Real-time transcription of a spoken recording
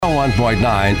101.9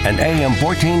 and AM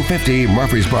 1450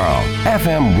 Murfreesboro,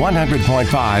 FM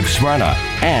 100.5 Smyrna,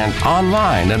 and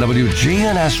online at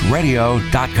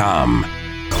WGNSradio.com.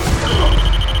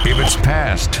 If it's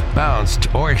passed,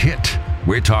 bounced, or hit,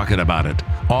 we're talking about it.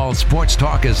 All Sports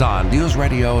Talk is on News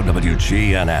Radio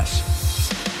WGNS.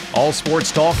 All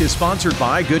Sports Talk is sponsored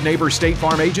by Good Neighbor State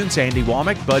Farm agents Andy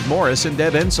Womack, Bud Morris, and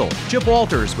Deb Ensel. Chip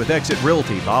Walters with Exit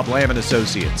Realty, Bob Lamb &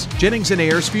 Associates. Jennings &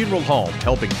 Ayers Funeral Home,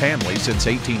 helping families since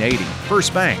 1880.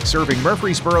 First Bank, serving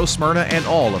Murfreesboro, Smyrna, and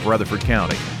all of Rutherford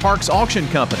County. Parks Auction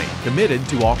Company, committed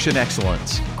to auction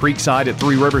excellence. Creekside at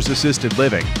Three Rivers Assisted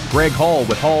Living. Greg Hall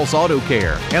with Hall's Auto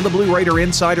Care. And the Blue Raider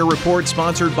Insider Report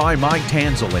sponsored by Mike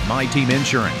Tanzel at My Team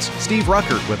Insurance. Steve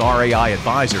Ruckert with RAI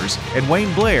Advisors. And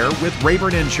Wayne Blair with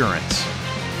Rayburn Insurance.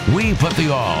 We put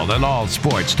the all in all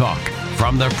sports talk.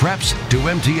 From the Preps to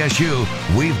MTSU,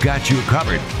 we've got you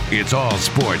covered. It's All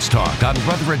Sports Talk on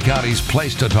Rutherford County's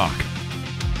Place to Talk.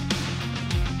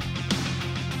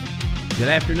 Good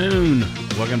afternoon.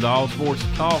 Welcome to All Sports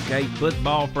Talk, a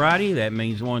Football Friday. That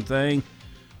means one thing.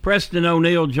 Preston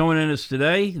O'Neill joining us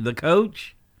today, the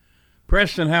coach.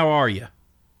 Preston, how are you?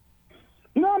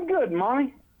 No, I'm good,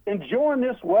 Monty. Enjoying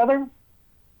this weather.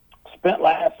 Spent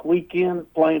last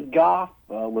weekend playing golf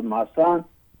with my son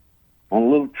on a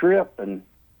little trip and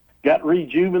got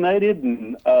rejuvenated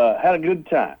and had a good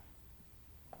time.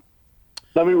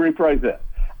 Let me rephrase that.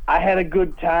 I had a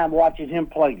good time watching him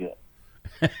play good.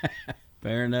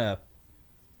 Fair enough.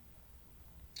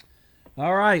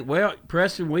 All right. Well,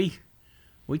 Preston, we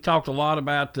talked a lot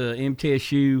about the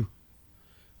MTSU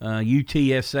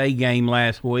UTSA game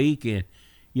last week and,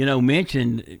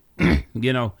 mentioned,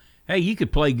 hey, you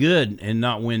could play good and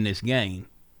not win this game.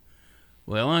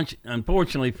 Well,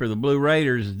 unfortunately for the Blue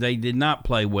Raiders, they did not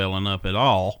play well enough at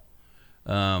all.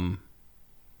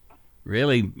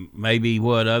 Really, maybe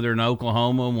other than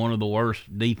Oklahoma, one of the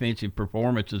worst defensive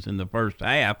performances in the first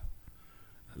half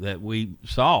that we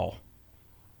saw.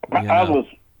 I was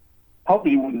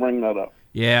hoping you wouldn't bring that up.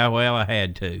 Yeah, well, I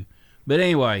had to. But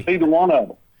anyway. Either one of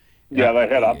them. Yeah, they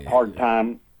had a hard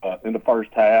time in the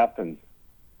first half, and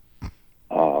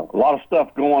a lot of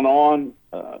stuff going on.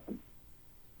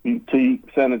 UT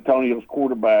San Antonio's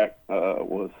quarterback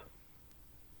was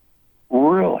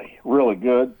really, really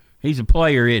good. He's a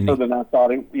player, isn't he? Better than I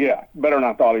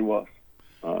thought he was.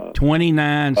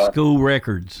 29 school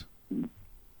records.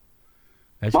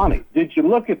 Monty, did you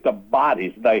look at the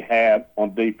bodies they had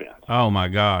on defense? Oh, my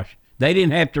gosh. They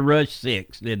didn't have to rush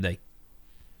 6, did they?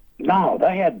 No,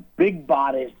 they had big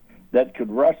bodies that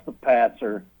could rush the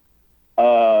passer.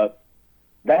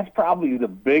 That's probably the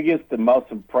biggest and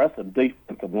most impressive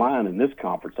defensive line in this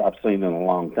conference I've seen in a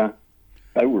long time.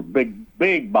 They were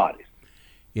big bodies.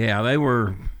 Yeah, they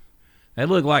were. They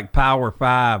looked like Power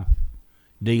 5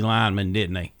 D linemen,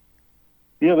 didn't they?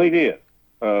 Yeah, they did.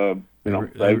 They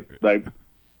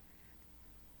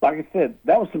like I said,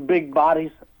 that was some big bodies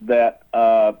that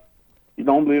you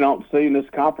normally don't see in this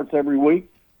conference every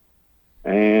week.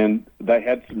 And they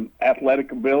had some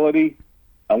athletic ability.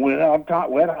 We had a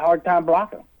hard time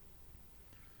blocking them.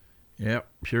 Yep,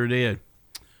 sure did.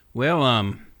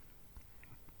 Well,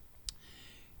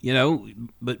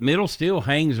 but Middle still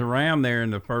hangs around there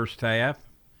in the first half.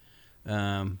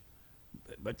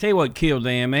 But tell you what killed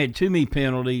them. They had too many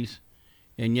penalties.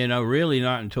 And, really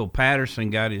not until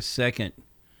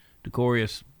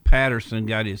Decorius Patterson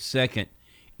got his second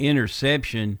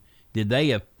interception did they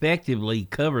effectively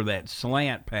cover that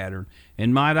slant pattern.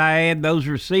 And might I add, those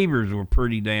receivers were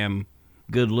pretty damn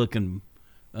good-looking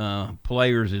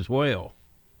players as well.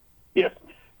 Yes,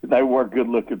 they were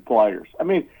good-looking players. I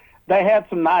mean, they had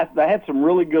some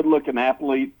really good-looking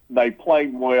athletes. They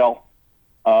played well.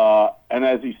 And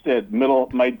as you said, Middle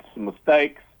made some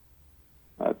mistakes,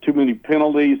 too many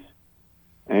penalties,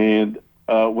 and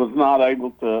was not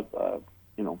able to,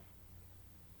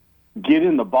 get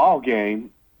in the ball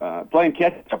game, playing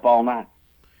catch-up all night.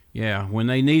 Yeah, when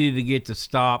they needed to get the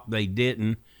stop, they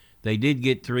didn't. They did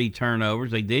get 3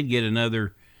 turnovers. They did get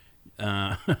another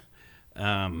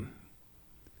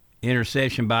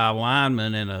interception by a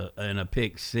lineman and a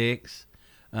pick 6,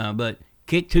 but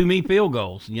kicked too many field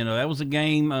goals. That was a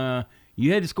game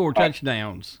you had to score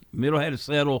touchdowns. Middle had to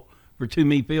settle for too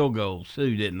many field goals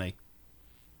too, didn't they?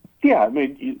 Yeah, I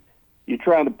mean, you're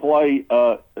trying to play.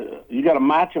 You got to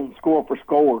match them score for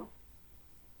score.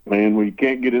 And when you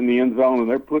can't get in the end zone and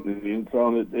they're putting it in the end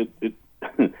zone,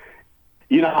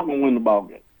 you're not going to win the ball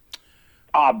game.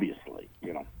 Obviously,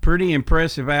 Pretty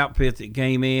impressive outfit that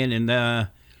came in, and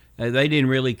they didn't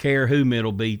really care who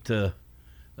Middle beat the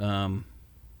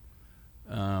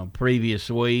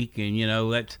previous week, and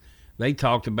they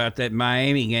talked about that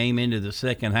Miami game into the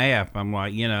second half. I'm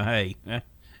like, hey,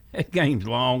 that game's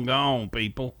long gone,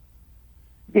 people.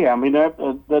 Yeah, I mean that's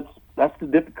the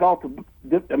difficulty.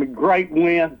 I mean, great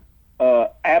win,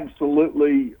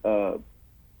 absolutely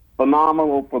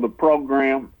phenomenal for the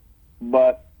program,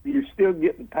 but you're still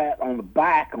getting pat on the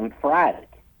back on Friday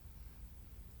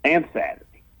and Saturday.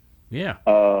 Yeah.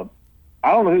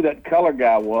 I don't know who that color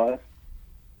guy was.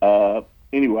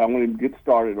 Anyway, I'm going to get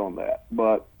started on that,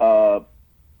 but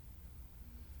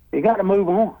you got to move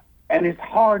on, and it's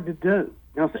hard to do.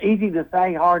 It's easy to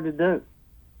say, hard to do.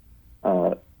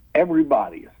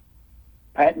 Everybody is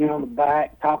patting you on the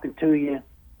back, talking to you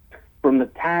from the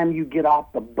time you get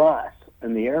off the bus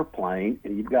and the airplane,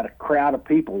 and you've got a crowd of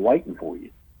people waiting for you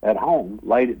at home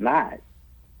late at night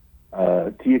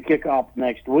till you kick off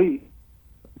next week.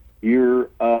 You're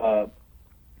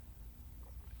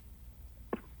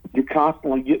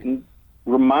constantly getting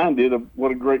reminded of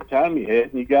what a great time you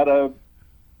had, and you gotta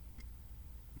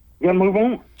move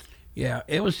on. Yeah,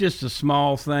 it was just the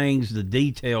small things, the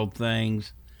detailed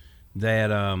things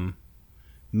that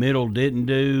Middle didn't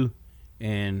do,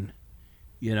 and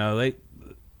Middle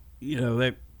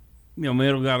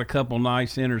got a couple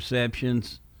nice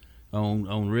interceptions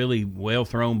on really well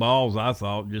thrown balls. I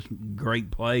thought just great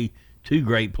play, 2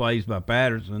 great plays by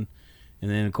Patterson,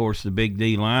 and then of course the big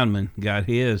D lineman got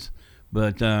his.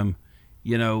 But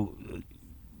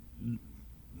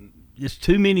just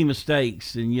too many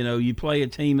mistakes, and you play a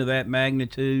team of that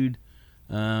magnitude,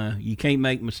 you can't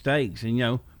make mistakes, and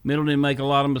Middle didn't make a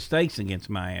lot of mistakes against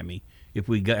Miami. If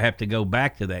we have to go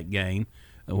back to that game,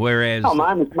 whereas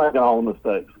Miami's making all the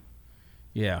mistakes.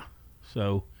 Yeah.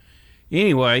 So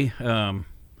anyway,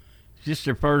 just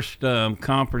their first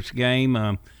conference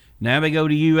game. Now they go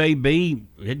to UAB.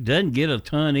 It doesn't get a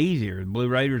ton easier. The Blue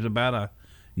Raiders about a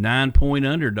 9-point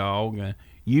underdog.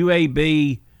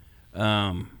 UAB,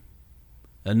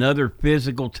 another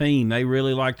physical team. They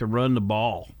really like to run the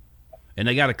ball, and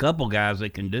they got a couple guys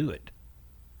that can do it.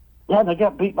 Yeah, they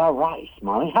got beat by Rice,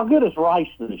 Monty. How good is Rice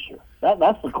this year?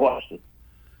 That's the question.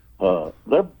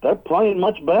 They're playing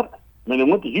much better. I mean, they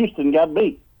went to Houston and got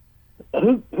beat.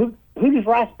 Who does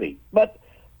Rice beat? But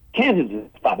Kansas is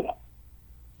popping up.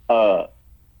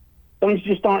 Things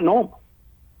just aren't normal.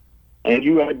 And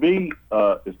UAB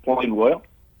is playing well.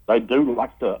 They do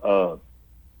like to.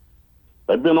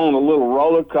 They've been on a little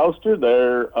roller coaster.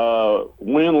 They're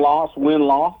win-loss.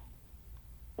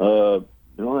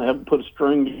 They haven't put a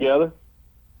string together.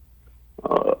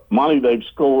 Monty, they've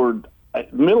scored.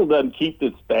 Middle doesn't keep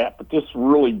this stat, but this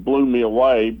really blew me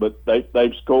away. But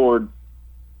they've scored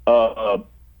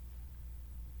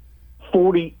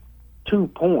 42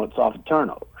 points off of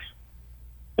turnovers,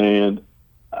 and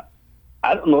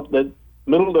I don't know if that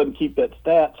Middle doesn't keep that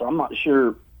stat, so I'm not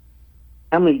sure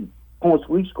how many points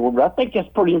we scored. But I think that's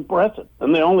pretty impressive,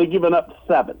 and they're only giving up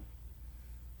 7.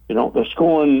 They're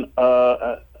scoring.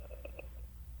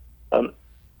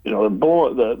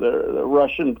 They're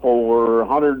rushing for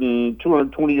 100 and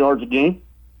 220 yards a game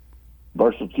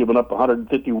versus giving up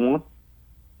 151.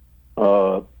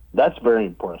 That's very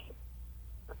impressive.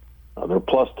 They're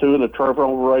 +2 in the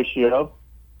turnover ratio,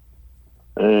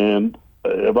 and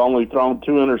have only thrown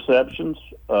 2 interceptions.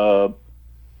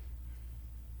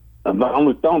 I've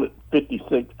only thrown it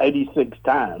 86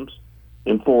 times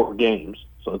in 4 games,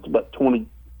 so it's about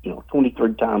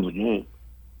 23 times a game,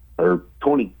 or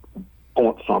 20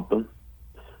 point something,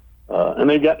 and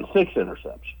they've gotten 6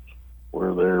 interceptions.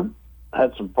 Where they're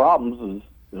had some problems is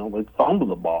they fumble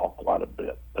the ball quite a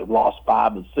bit. They've lost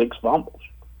 5 of 6 fumbles.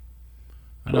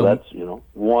 So that's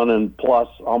 1 and plus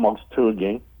almost 2 a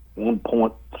game, 1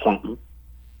 point something.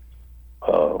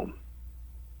 So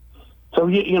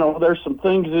there's some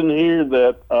things in here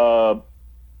that are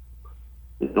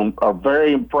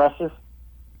very impressive.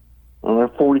 They're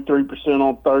 43%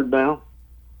 on third down.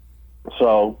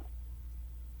 So.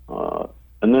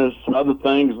 And there's some other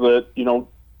things that,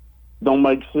 don't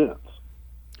make sense.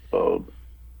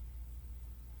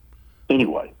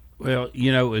 Anyway. Well,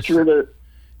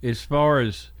 as far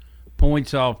as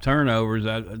points off turnovers,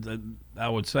 I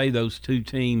would say those 2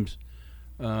 teams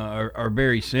are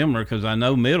very similar, because I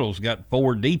know Middle's got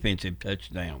 4 defensive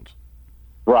touchdowns.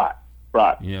 Right.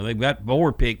 They've got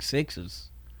 4 pick sixes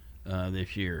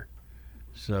this year.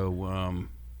 So,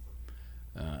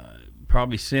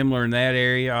 probably similar in that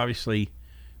area. Obviously,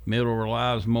 Middle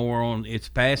relies more on its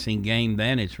passing game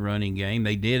than its running game.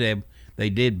 They did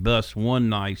bust one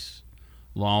nice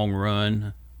long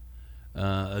run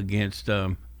against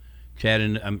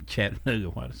Chattanooga.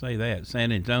 Why to say that?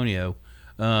 San Antonio.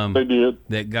 They did.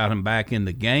 That got them back in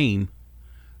the game.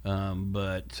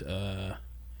 But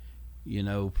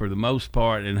for the most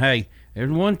part. And, hey,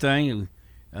 there's one thing.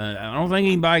 I don't think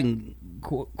anybody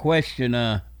can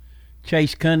question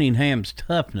Chase Cunningham's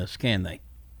toughness, can they?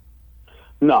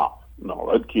 No,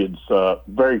 that kid's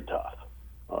very tough.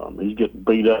 He's getting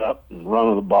beat up and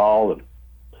running the ball and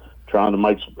trying to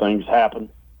make some things happen.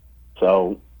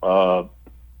 So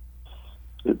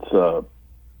it's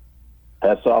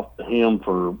hats off to him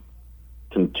for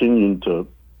continuing to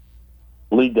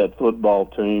lead that football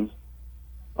team,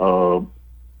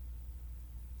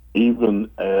 even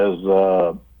as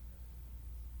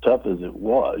tough as it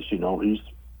was. He's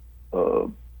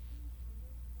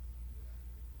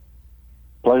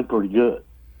playing pretty good.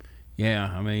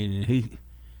 Yeah, I mean,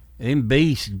 them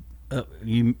beasts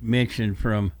you mentioned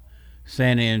from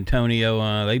San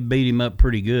Antonio, they beat him up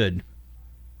pretty good.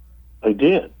 They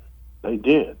did.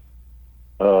 They're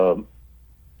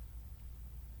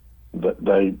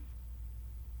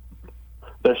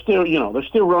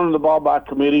still running the ball by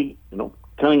committee.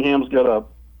 Cunningham's got a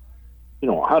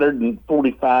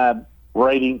 145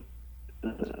 rating,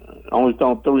 only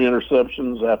thrown 3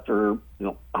 interceptions after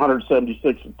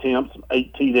 176 attempts and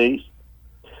 8 TDs,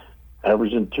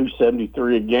 averaging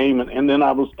 273 a game. And then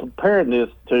I was comparing this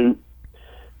to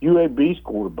UAB's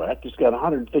quarterback. He's got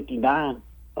 159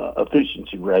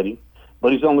 efficiency rating,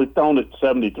 but he's only thrown it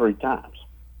 73 times.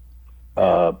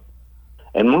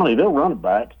 And Monty, their running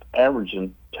backs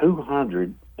averaging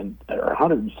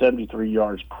 173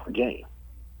 yards per game.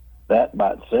 That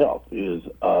by itself is,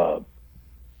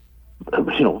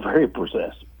 very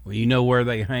possessive. Well, you know where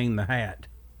they hang the hat.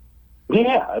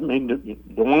 Yeah, I mean,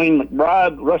 Dwayne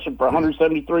McBride rushing for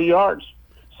 173 yards,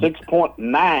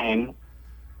 6.9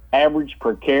 average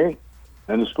per carry,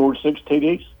 and they scored 6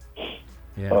 TDs.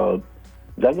 Yeah.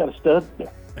 They got a stud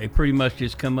there. They pretty much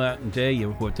just come out and tell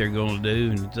you what they're going to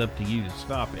do, and it's up to you to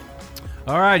stop it.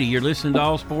 All righty, you're listening to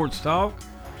All Sports Talk.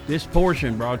 This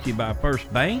portion brought to you by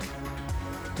First Bank,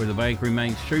 where the bank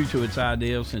remains true to its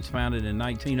ideals since founded in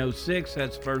 1906.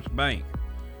 That's First Bank.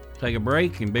 Take a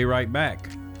break and be right back.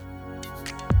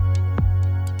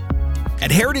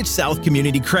 At Heritage South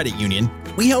Community Credit Union,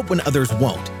 we help when others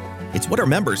won't. It's what our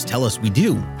members tell us we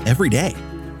do every day.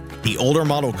 The older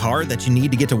model car that you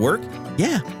need to get to work?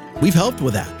 Yeah, we've helped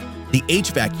with that. The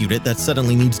HVAC unit that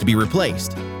suddenly needs to be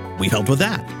replaced? We've helped with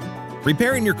that.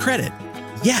 Repairing your credit?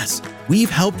 Yes, we've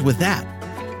helped with that.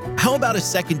 How about a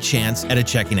second chance at a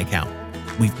checking account?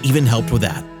 We've even helped with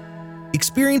that.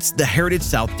 Experience the Heritage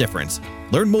South difference.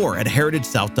 Learn more at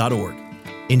heritagesouth.org.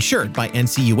 Insured by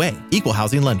NCUA, Equal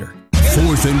Housing Lender.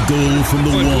 4th and goal from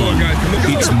the 1.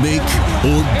 It's make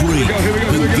or break.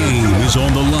 The game is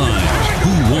on the line.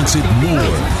 Who wants it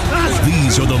more?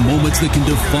 These are the moments that can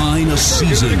define a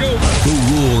season. The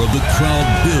roar of the crowd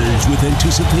builds with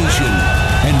anticipation.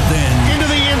 And then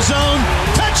into the end zone.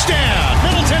 Touchdown,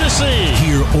 Middle Tennessee.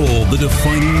 Hear all the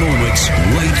defining moments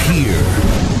right here.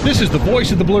 This is the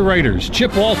voice of the Blue Raiders,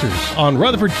 Chip Walters, on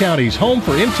Rutherford County's home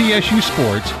for MTSU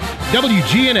Sports,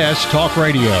 WGNS Talk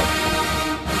Radio.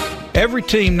 Every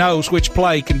team knows which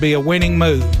play can be a winning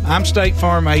move. I'm State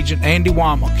Farm Agent Andy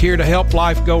Womack, here to help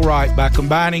life go right by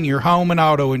combining your home and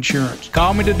auto insurance.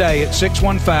 Call me today at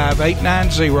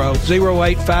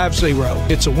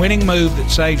 615-890-0850. It's a winning move that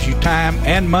saves you time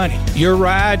and money. Your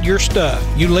ride, your stuff.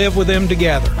 You live with them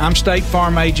together. I'm State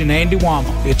Farm Agent Andy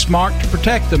Womack. It's smart to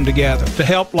protect them together, to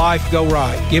help life go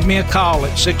right. Give me a call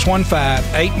at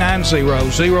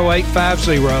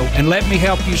 615-890-0850 and let me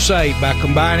help you save by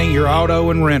combining your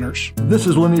auto and renters. This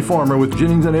is Lenny Farmer with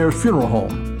Jennings & Ayers Funeral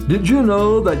Home. Did you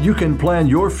know that you can plan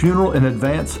your funeral in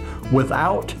advance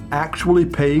without actually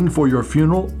paying for your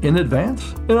funeral in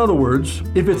advance? In other words,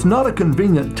 if it's not a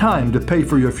convenient time to pay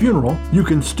for your funeral, you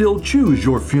can still choose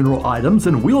your funeral items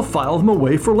and we'll file them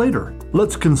away for later.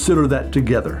 Let's consider that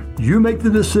together. You make the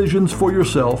decisions for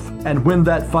yourself, and when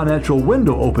that financial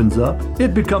window opens up,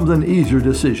 it becomes an easier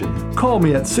decision. Call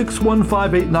me at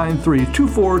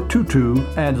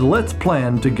 615-893-2422 and let's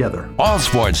plan together. All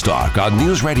Sports Talk on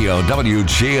News Radio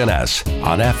WGNS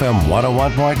on FM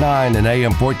 101.9 and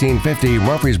AM 1450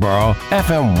 Murfreesboro,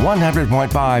 FM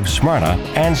 100.5 Smyrna,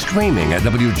 and streaming at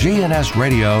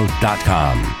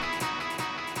WGNSradio.com.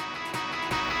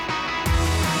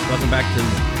 Welcome back to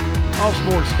All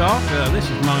Sports Talk. This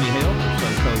is Monty Hill for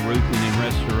SoCo Roofing and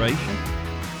Restoration.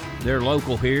 They're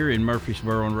local here in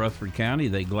Murfreesboro and Rutherford County.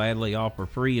 They gladly offer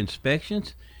free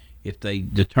inspections. If they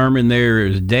determine there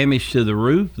is damage to the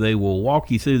roof, they will walk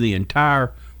you through the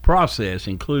entire process,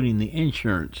 including the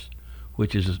insurance,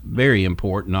 which is very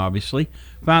important, obviously.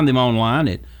 Find them online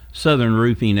at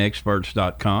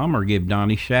southernroofingexperts.com or give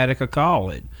Donnie Shattuck a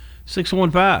call at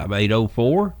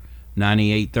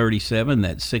 615-804-9837.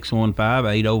 That's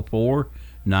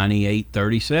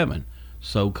 9837.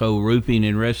 SoCo Roofing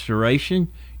and Restoration,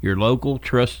 your local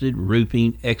trusted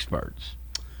roofing experts.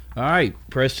 All right,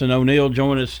 Preston O'Neill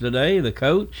joined us today, the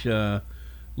coach,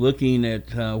 looking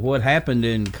at what happened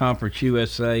in Conference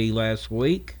USA last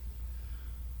week.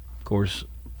 Of course,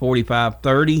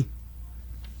 45-30.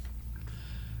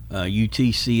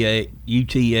 UTSA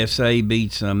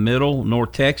beats Middle.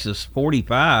 North Texas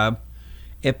 45.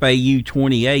 FAU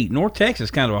 28. North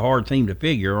Texas kind of a hard team to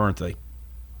figure, aren't they?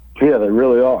 Yeah, they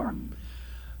really are.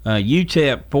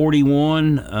 UTEP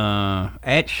 41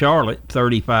 at Charlotte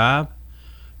 35.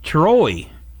 Troy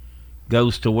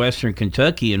goes to Western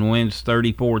Kentucky and wins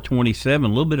 34-27. A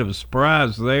little bit of a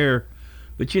surprise there.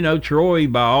 But, you know, Troy,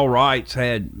 by all rights,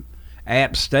 had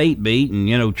App State beat. And,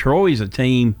 you know, Troy's a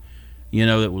team, you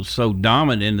know, that was so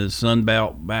dominant in the Sun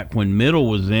Belt back when Middle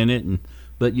was in it.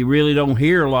 But you really don't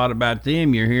hear a lot about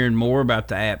them. You're hearing more about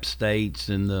the App States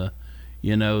and the,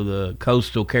 you know, the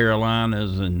Coastal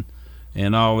Carolinas and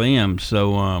all them.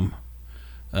 So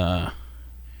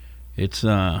it's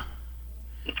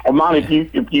Monty,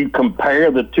 if you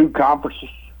compare the two conferences,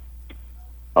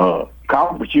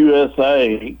 Conference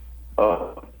USA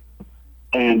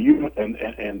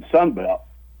and Sun Belt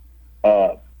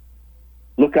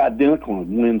look identical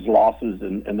in wins, losses,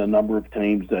 and the number of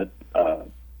teams that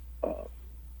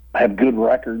have good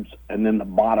records, and then the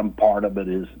bottom part of it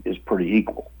is pretty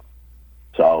equal.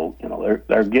 So, you know,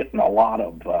 they're getting a lot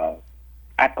of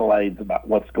accolades about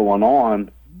what's going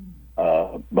on,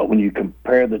 but when you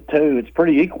compare the two, it's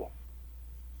pretty equal.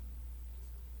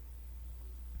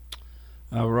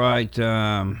 All right.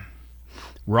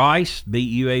 Rice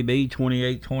beat UAB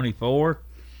 28-24,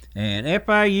 and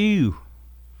FIU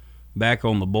back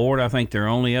on the board. I think their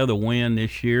only other win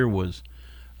this year was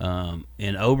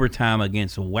in overtime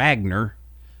against Wagner.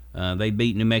 They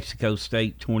beat New Mexico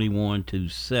State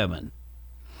 21-7.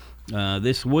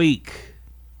 This week,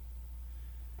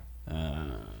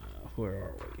 where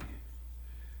are we?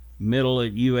 Middle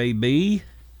at UAB,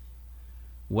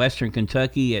 Western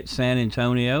Kentucky at San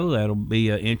Antonio. That'll be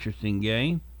an interesting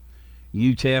game.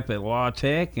 UTEP at La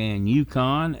Tech and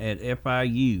UConn at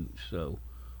FIU. So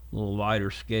a little lighter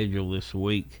schedule this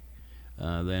week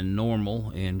than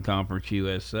normal in Conference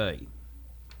USA.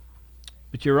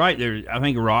 But you're right there. I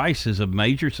think Rice is a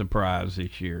major surprise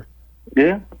this year.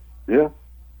 Yeah.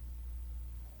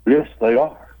 Yes, they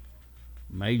are.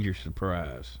 Major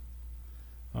surprise.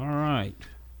 All right.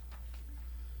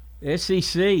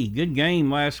 SEC, good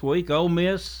game last week. Ole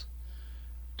Miss,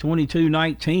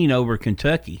 22-19 over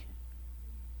Kentucky.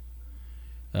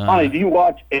 Honey, do you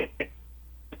watch the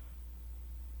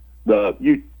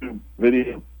YouTube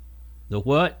video? The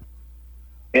what?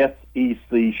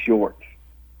 SEC Shorts.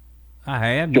 I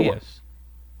have, Shorts. Yes.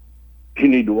 You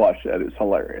need to watch that. It's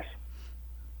hilarious.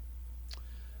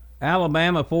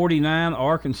 Alabama 49,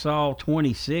 Arkansas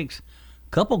 26.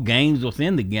 Couple games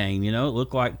within the game, you know. It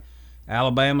looked like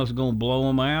Alabama's going to blow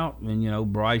them out, and, you know,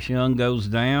 Bryce Young goes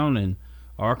down, and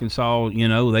Arkansas, you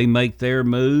know, they make their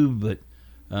move, but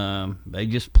they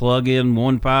just plug in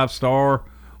one 5-star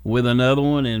with another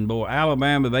one, and boy,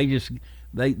 Alabama, they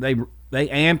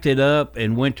amped it up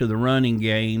and went to the running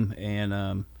game,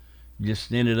 and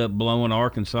just ended up blowing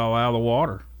Arkansas out of the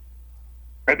water.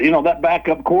 You know, that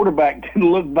backup quarterback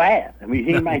didn't look bad. I mean,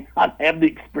 he may not have the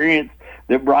experience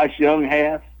that Bryce Young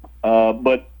has,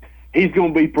 but he's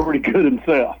going to be pretty good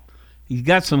himself. He's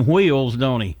got some wheels,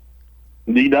 don't he?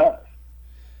 He does.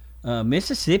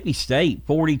 Mississippi State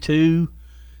 42,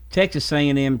 Texas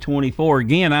A&M 24.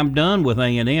 Again, I'm done with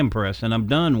A&M, Preston. I'm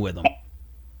done with them.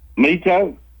 Me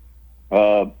too.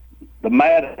 The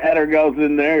Mad Hatter goes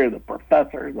in there, the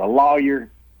professor, the lawyer,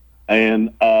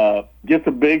 and gets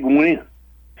a big win.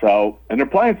 So, and they're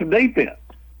playing some defense.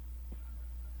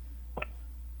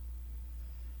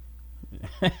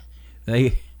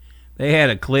 They had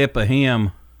a clip of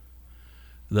him.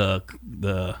 It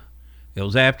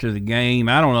was after the game.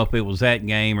 I don't know if it was that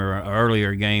game or an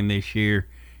earlier game this year.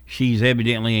 She's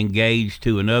evidently engaged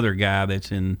to another guy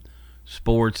that's in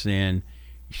sports, and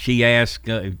she asked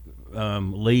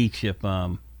Leach if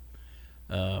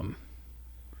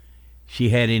she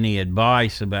had any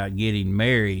advice about getting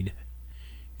married.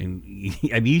 And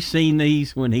have you seen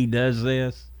these when he does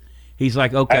this? He's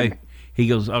like, okay. He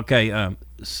goes, okay,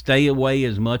 stay away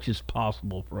as much as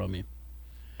possible from him.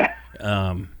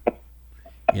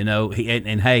 You know,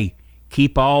 and hey,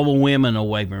 keep all the women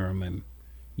away from him.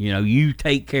 You know, you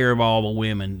take care of all the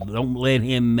women. Don't let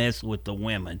him mess with the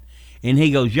women. And he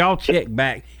goes, y'all check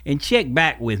back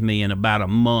with me in about a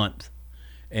month,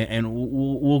 and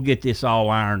we'll get this all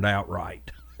ironed out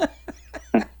right.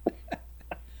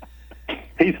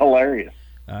 He's hilarious.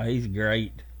 He's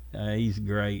great. He's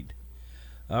great.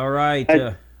 All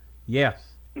right. Yes.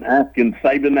 Asking,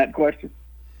 saving that question.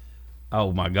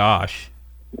 Oh, my gosh.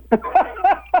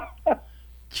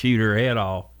 Shoot her head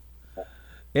off.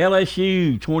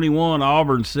 LSU 21,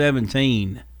 Auburn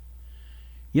 17.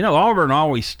 You know, Auburn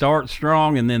always starts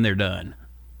strong and then they're done.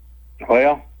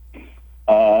 Well,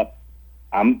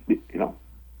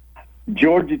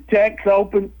 Georgia Tech's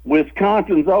open,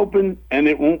 Wisconsin's open, and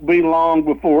it won't be long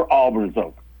before Auburn's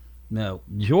open. No.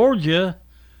 Georgia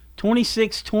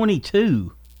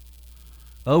 26-22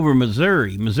 over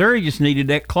Missouri. Missouri just needed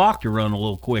that clock to run a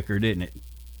little quicker, didn't it?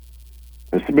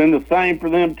 It's been the same for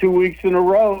them 2 weeks in a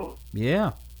row.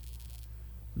 Yeah.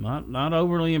 Not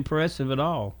overly impressive at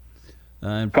all.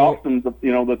 Cost them,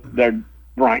 they're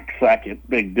ranked second.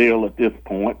 Big deal at this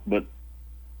point, but.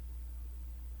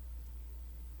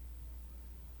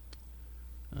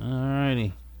 All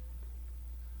righty.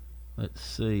 Let's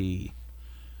see.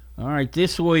 All right,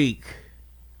 this week,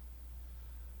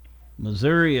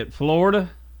 Missouri at Florida,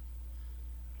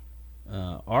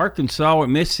 Arkansas at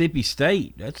Mississippi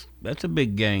State. That's a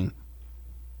big game.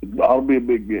 That'll be a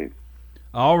big game.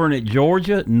 Auburn at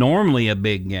Georgia, normally a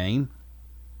big game.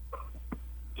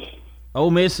 Ole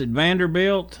Miss at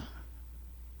Vanderbilt,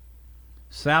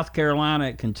 South Carolina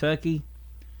at Kentucky,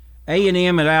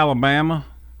 A&M at Alabama,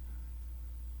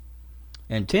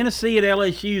 and Tennessee at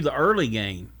LSU, the early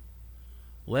game.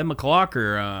 11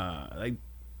 o'clocker. They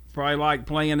probably like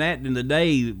playing that in the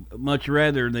day much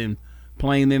rather than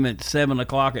playing them at 7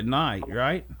 o'clock at night,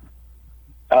 right?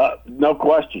 No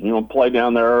question. You want to play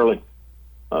down there early.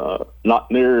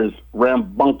 Not near as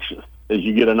rambunctious as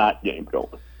you get a night game going.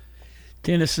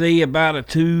 Tennessee about a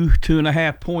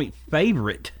 2.5 point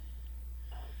favorite.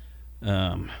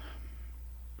 Don't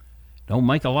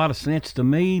make a lot of sense to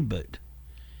me, but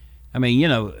I mean,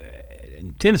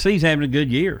 Tennessee's having a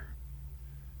good year,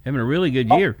 having a really good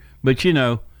year. But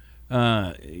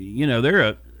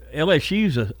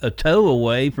LSU's a toe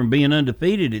away from being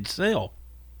undefeated itself.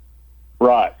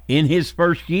 Right. In his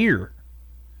first year.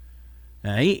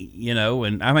 Now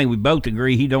and I mean we both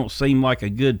agree he don't seem like a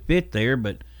good fit there,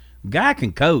 but guy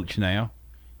can coach now.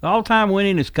 All-time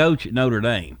winningest coach at Notre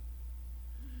Dame.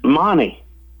 Monty,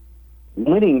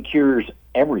 winning cures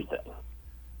everything.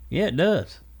 Yeah, it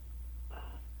does.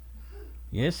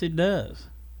 Yes, it does.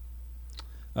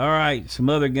 All right, some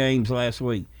other games last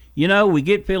week. We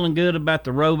get feeling good about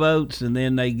the rowboats, and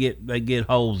then they get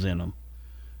holes in them.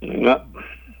 Yep.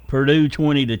 Purdue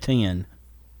 20-10.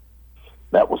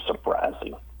 That was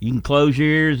surprising. You can close your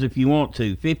ears if you want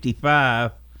to.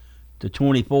 55-24,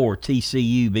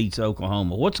 TCU beats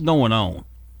Oklahoma. What's going on?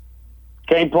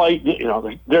 Can't play.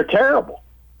 They're terrible.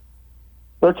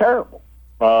 They're terrible.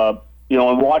 And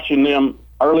watching them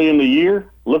early in the year,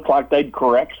 looked like they'd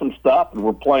correct some stuff and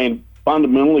were playing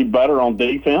fundamentally better on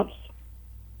defense.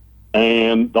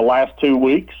 And the last 2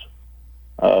 weeks,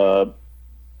 can't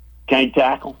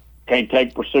tackle, can't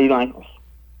take pursuit angles.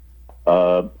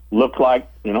 Look like,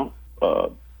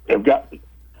 they've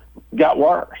got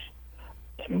worse.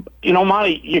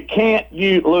 Monty, you can't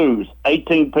lose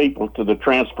 18 people to the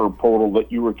transfer portal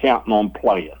that you were counting on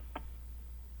playing,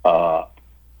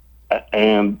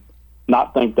 and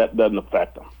not think that doesn't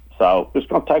affect them. So it's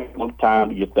going to take a little time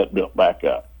to get that built back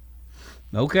up.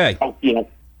 Okay.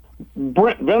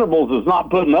 Brent Venables is not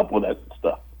putting up with that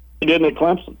stuff. He didn't at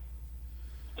Clemson.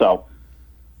 So.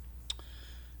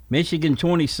 Michigan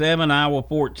 27, Iowa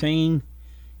 14,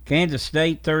 Kansas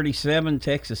State 37,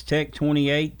 Texas Tech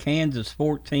 28, Kansas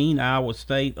 14, Iowa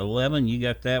State 11. You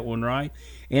got that one right.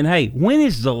 And hey, when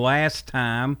is the last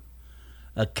time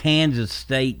a Kansas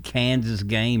State-Kansas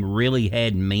game really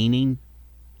had meaning?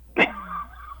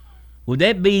 Would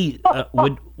that be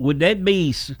would that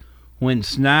be when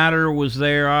Snyder was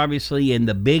there, obviously, and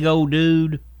the big old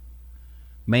dude,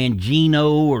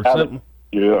 Mangino or something?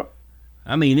 Yeah.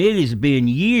 I mean, it has been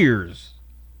years.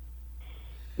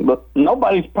 But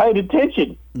nobody's paid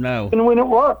attention. No. And when it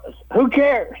was, who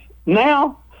cares?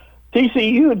 Now,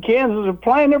 TCU and Kansas are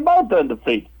playing. They're both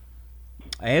undefeated.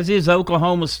 As is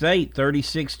Oklahoma State,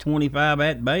 36-25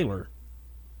 at Baylor.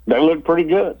 They look pretty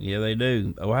good. Yeah, they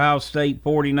do. Ohio State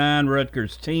 49,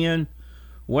 Rutgers 10.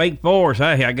 Wake Forest,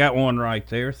 hey, I got one right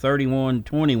there,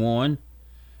 31-21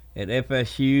 at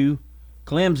FSU.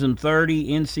 Clemson 30,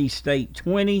 NC State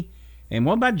 20. And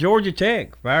what about Georgia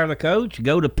Tech? Fire the coach,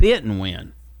 go to Pitt and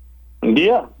win.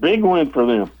 Yeah, big win for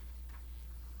them.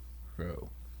 Bro.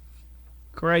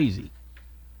 Crazy.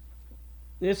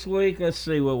 This week, let's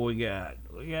see what we got.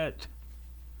 We got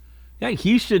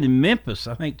Houston and Memphis,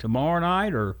 I think, tomorrow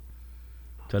night or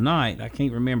tonight. I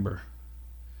can't remember.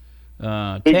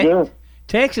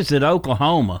 Texas at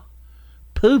Oklahoma.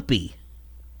 Poopy.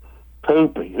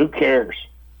 Poopy. Who cares?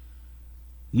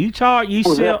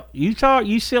 UCLA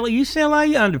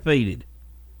undefeated.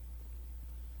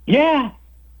 Yeah,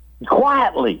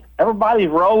 quietly. Everybody's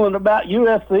rolling about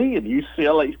USC and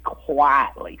UCLA's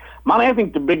quietly. I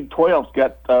think the Big 12's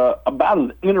got about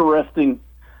as interesting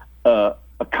a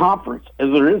conference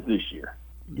as there is this year.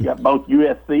 You got both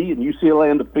USC and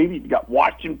UCLA undefeated. You got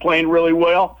Washington playing really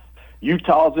well.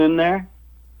 Utah's in there.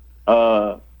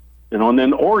 And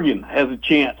then Oregon has a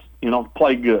chance, to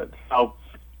play good. So,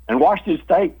 and Washington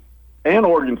State and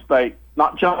Oregon State,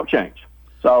 not chump change.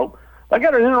 So they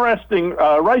got an interesting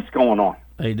race going on.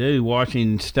 They do.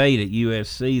 Washington State at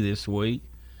USC this week.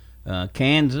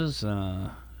 Kansas,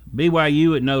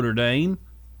 BYU at Notre Dame.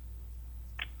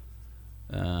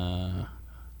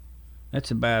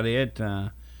 That's about it.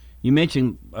 You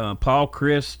mentioned Paul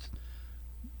Chryst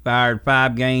fired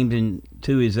 5 games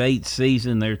into his 8th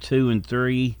season. They're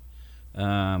 2-3.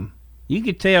 You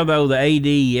could tell, though, the AD,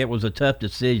 it was a tough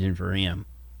decision for him.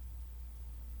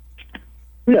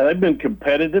 Yeah, they've been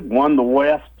competitive, won the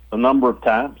West a number of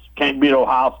times. Can't beat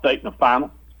Ohio State in the final.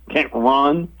 Can't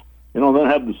run. Don't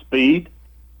have the speed.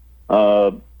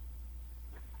 But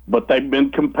they've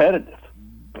been competitive.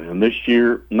 And this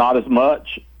year, not as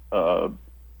much, and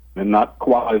not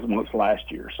quite as much last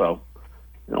year. So,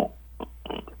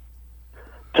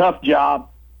 tough job.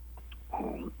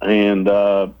 And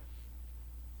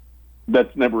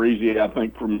that's never easy, I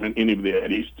think, from any of the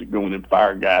Eddies to go in and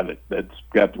fire a guy that's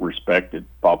got the respect that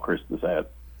Paul Chryst has had.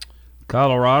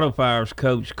 Colorado fires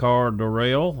Coach Carl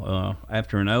Dorrell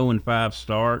after an 0-5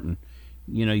 start. And,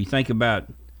 you think about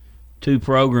 2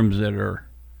 programs they're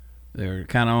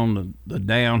kind of on the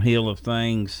downhill of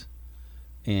things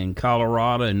in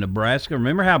Colorado and Nebraska.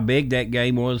 Remember how big that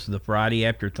game was the Friday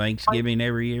after Thanksgiving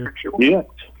every year? Yes.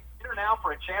 Here now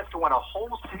for a chance to win a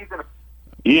whole season.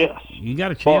 Yes. You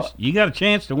got a chance. You got a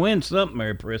chance to win something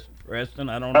there, Preston.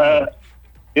 I don't know.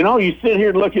 You sit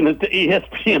here looking at the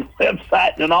ESPN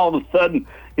website, and then all of a sudden,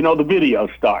 the video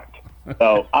starts.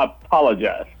 So I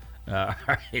apologize. All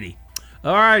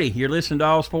righty. You're listening to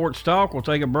All Sports Talk. We'll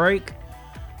take a break.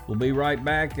 We'll be right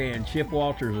back, and Chip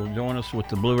Walters will join us with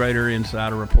the Blue Raider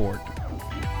Insider Report.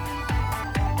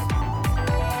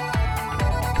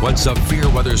 When severe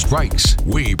weather strikes,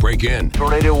 we break in.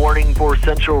 Tornado warning for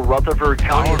central Rutherford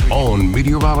County. Our own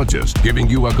meteorologist giving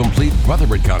you a complete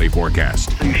Rutherford County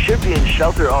forecast. So you should be in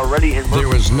shelter already in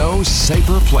There is no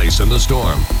safer place in the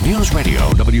storm. News Radio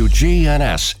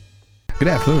WGNS. Good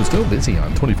afternoon. Still busy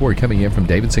on 24 coming in from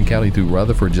Davidson County through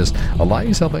Rutherford. Just allow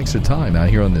yourself extra time out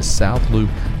here on this South Loop,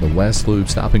 the West Loop.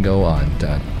 Stop and go on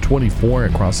 24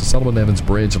 across the Sullivan Evans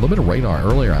Bridge. A little bit of radar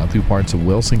earlier out through parts of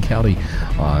Wilson County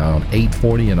on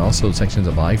 840 and also sections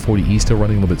of I-40 East still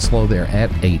running a little bit slow there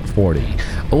at 840.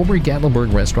 Over at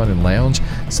Gatlinburg Restaurant and Lounge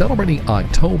celebrating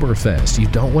Oktoberfest. You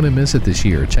don't want to miss it this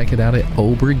year. Check it out at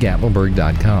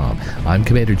obergatlinburg.com. I'm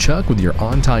Commander Chuck with your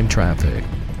on-time traffic.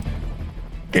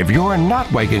 If you're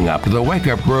not waking up to the Wake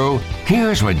Up Crew,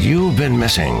 here's what you've been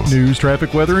missing. News,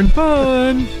 traffic, weather, and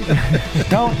fun.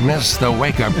 Don't miss the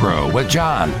Wake Up Crew with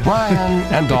John, Ryan,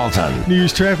 and Dalton.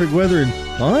 News, traffic, weather, and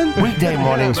fun? Weekday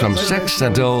mornings from 6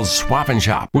 until Swap and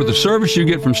Shop. With the service you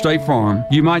get from State Farm,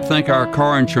 you might think our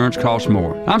car insurance costs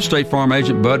more. I'm State Farm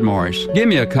Agent Bud Morris. Give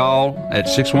me a call at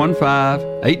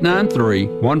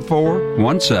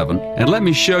 615-893-1417 and let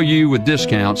me show you with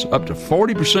discounts up to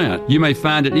 40%. You may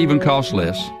find it even costs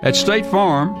less. At State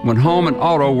Farm, when home and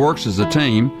auto works as a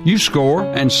team, you score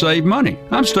and save money.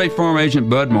 I'm State Farm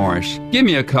Agent Bud Morris. Give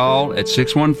me a call at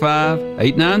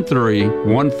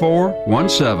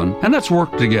 615-893-1417 and let's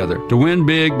work together to win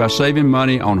big by saving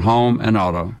money on home and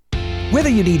auto. Whether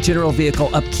you need general vehicle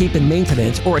upkeep and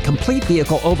maintenance or a complete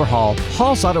vehicle overhaul,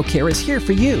 Hall's Auto Care is here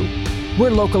for you.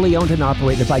 We're locally owned and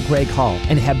operated by Greg Hall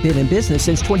and have been in business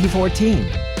since 2014.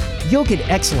 You'll get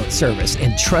excellent service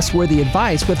and trustworthy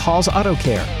advice with Hall's Auto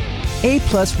Care. A+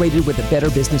 rated with the Better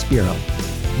Business Bureau.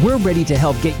 We're ready to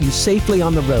help get you safely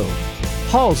on the road.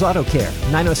 Hall's Auto Care,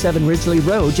 907 Ridgely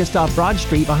Road, just off Broad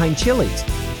Street behind Chili's.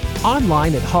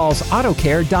 Online at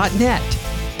hallsautocare.net.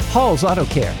 Hall's Auto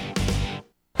Care.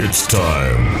 It's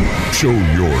time. Show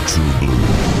your true blue.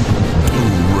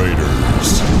 Blue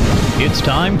Raiders. It's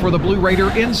time for the Blue Raider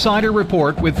Insider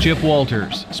Report with Chip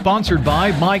Walters, sponsored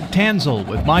by Mike Tanzel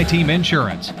with My Team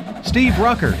Insurance, Steve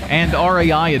Rucker and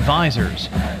RAI Advisors,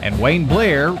 and Wayne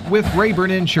Blair with Rayburn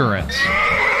Insurance.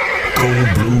 Go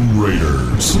Blue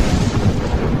Raiders.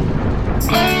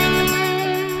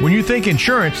 When you think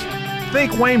insurance,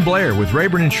 think Wayne Blair with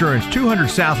Rayburn Insurance, 200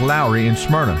 South Lowry in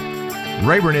Smyrna.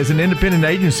 Rayburn is an independent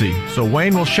agency, so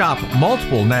Wayne will shop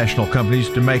multiple national companies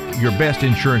to make your best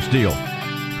insurance deal.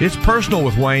 It's personal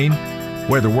with Wayne.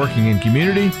 whether working in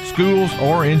community, schools,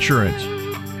 or insurance.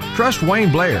 Trust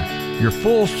Wayne Blair, your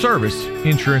full-service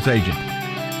insurance agent.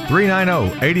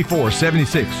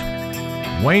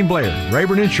 390-8476. Wayne Blair,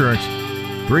 Rayburn Insurance,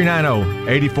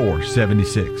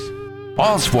 390-8476.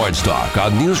 All Sports Talk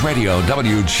on News Radio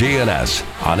WGNS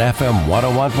on FM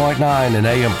 101.9 and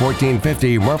AM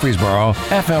 1450 Murfreesboro,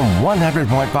 FM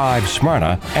 100.5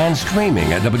 Smyrna, and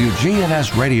streaming at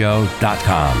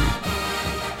WGNSradio.com.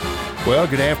 Well,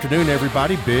 good afternoon,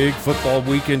 everybody. Big football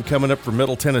weekend coming up for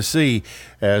Middle Tennessee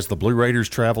as the Blue Raiders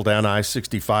travel down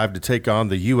I-65 to take on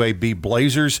the UAB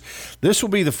Blazers. This will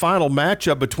be the final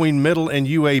matchup between Middle and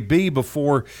UAB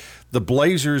before the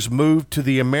Blazers move to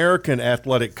the American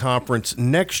Athletic Conference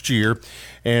next year.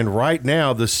 And right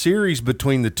now, the series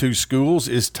between the two schools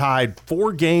is tied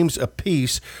 4 games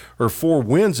apiece, or 4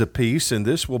 wins apiece, and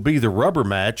this will be the rubber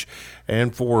match.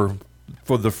 And for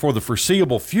the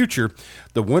foreseeable future,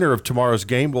 the winner of tomorrow's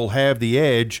game will have the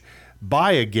edge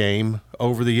by a game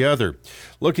over the other.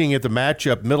 Looking at the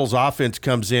matchup, Middle's offense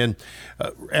comes in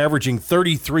averaging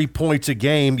 33 points a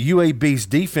game. UAB's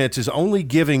defense is only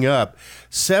giving up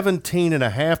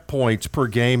 17.5 points per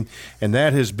game, and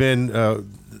that has been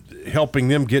helping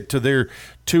them get to their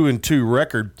 2-2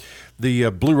 record.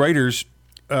 The Blue Raiders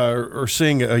are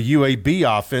seeing a UAB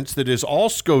offense that is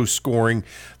also scoring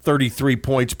 33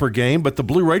 points per game, but the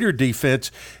Blue Raider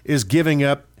defense is giving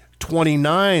up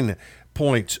 29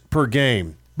 points per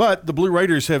game. But the Blue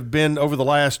Raiders have been, over the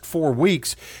last 4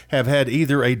 weeks, have had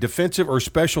either a defensive or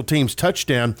special teams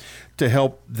touchdown to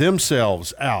help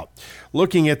themselves out.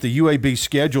 Looking at the UAB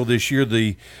schedule this year,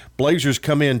 the Blazers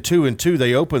come in 2-2.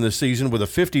 They open the season with a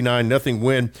 59-0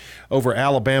 win over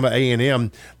Alabama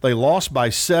A&M. They lost by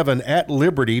 7 at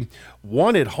Liberty,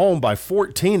 won at home by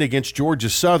 14 against Georgia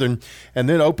Southern, and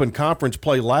then opened conference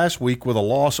play last week with a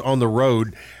loss on the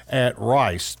road at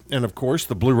Rice. And, of course,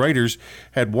 the Blue Raiders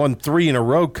had won 3 in a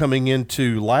row coming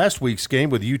into last week's game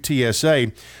with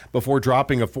UTSA before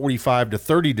dropping a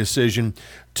 45-30 decision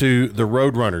to the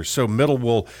Roadrunners. So Middle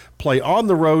will play on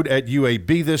the road at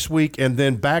UAB this week and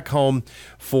then back home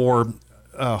for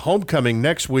homecoming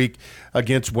next week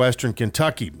against Western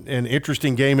Kentucky. An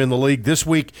interesting game in the league this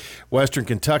week. Western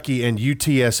Kentucky and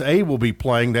UTSA will be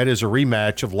playing. That is a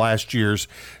rematch of last year's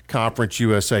Conference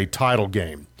USA title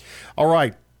game. All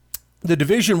right. The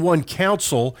Division I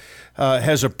Council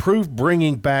has approved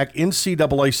bringing back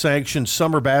NCAA-sanctioned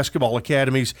summer basketball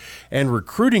academies and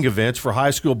recruiting events for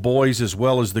high school boys, as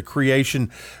well as the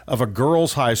creation of a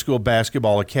girls' high school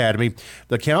basketball academy.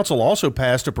 The council also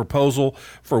passed a proposal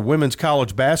for women's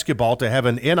college basketball to have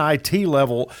an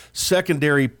NIT-level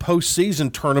secondary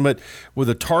postseason tournament with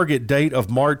a target date of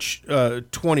March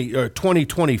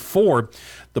 2024.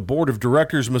 The board of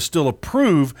directors must still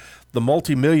approve the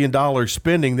multi-million-dollar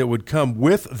spending that would come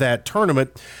with that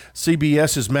tournament.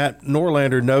 CBS's Matt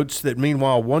Norlander notes that,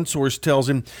 meanwhile, one source tells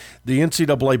him the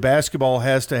NCAA basketball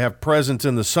has to have presence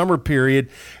in the summer period,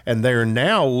 and they're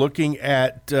now looking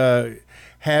at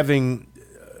having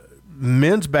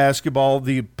men's basketball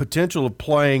the potential of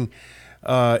playing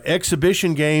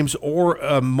exhibition games or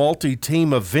a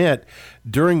multi-team event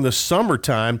during the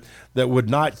summertime that would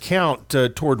not count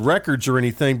toward records or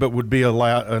anything, but would be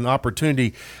an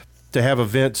opportunity to have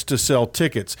events to sell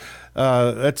tickets.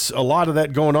 That's a lot of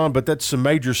that going on, but that's some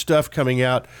major stuff coming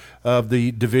out of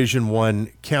the Division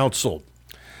I Council.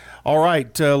 All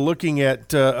right, looking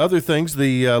at other things,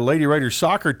 the Lady Raiders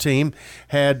soccer team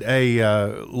had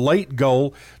a late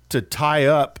goal to tie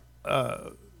up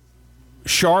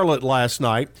Charlotte last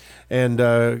night and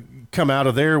come out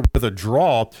of there with a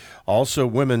draw. Also,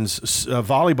 women's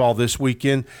volleyball this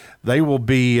weekend, they will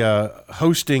be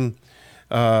hosting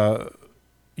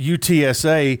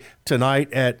UTSA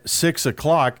tonight at 6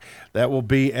 o'clock. That will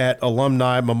be at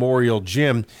Alumni Memorial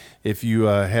Gym. If you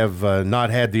have not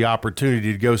had the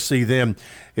opportunity to go see them,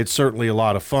 it's certainly a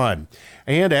lot of fun.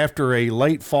 And after a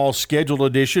late fall scheduled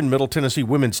edition, Middle Tennessee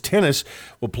women's tennis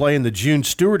will play in the June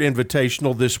Stewart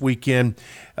Invitational this weekend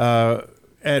at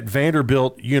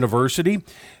Vanderbilt University.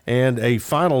 And a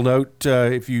final note,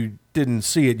 if you didn't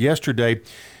see it yesterday,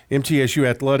 MTSU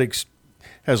Athletics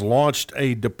has launched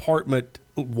a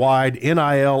department-wide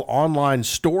NIL online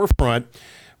storefront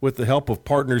with the help of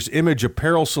partners Image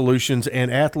Apparel Solutions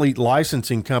and Athlete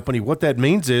Licensing Company. What that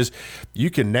means is you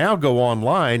can now go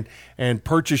online and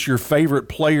purchase your favorite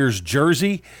player's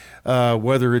jersey,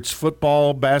 whether it's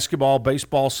football, basketball,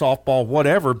 baseball, softball,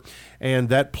 whatever, and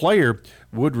that player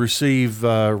would receive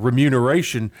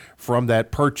remuneration from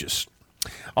that purchase.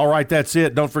 All right, that's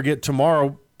it. Don't forget,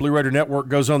 tomorrow, Blue Raider Network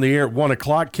goes on the air at 1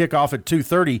 o'clock, kickoff at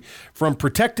 2:30 from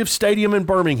Protective Stadium in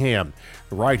Birmingham,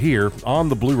 right here on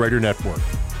the Blue Raider Network.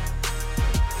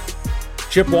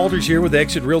 Chip Walters here with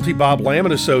Exit Realty Bob Lamb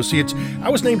 & Associates. I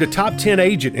was named a top 10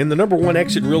 agent in the #1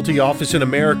 Exit Realty office in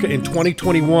America in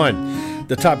 2021.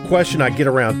 The top question I get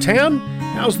around town,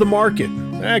 how's the market?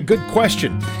 Good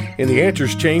question. And the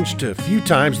answer's changed a few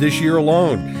times this year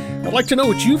alone. I'd like to know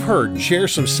what you've heard and share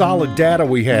some solid data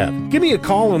we have. Give me a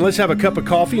call and let's have a cup of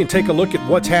coffee and take a look at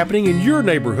what's happening in your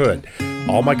neighborhood.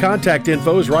 All my contact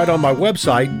info is right on my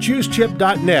website,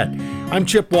 choosechip.net. I'm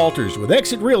Chip Walters with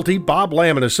Exit Realty Bob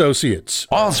Lamb & Associates.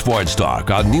 All Sports Talk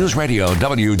on News Radio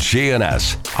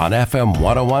WGNS on FM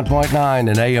 101.9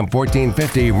 and AM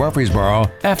 1450 Murfreesboro,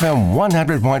 FM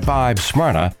 100.5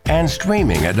 Smyrna, and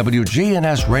streaming at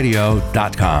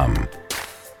WGNSradio.com.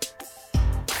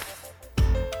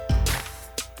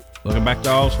 Welcome back to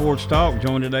All Sports Talk.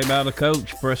 Joined today by the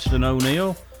coach, Preston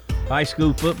O'Neill. High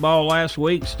school football last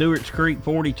week, Stewart's Creek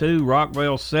 42,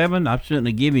 Rockville 7. I shouldn't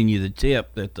have given you the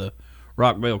tip that the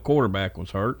Rockville quarterback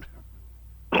was hurt.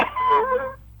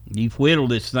 You've whittled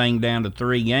this thing down to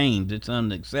 3 games. It's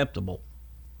unacceptable.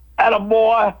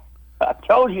 Attaboy. I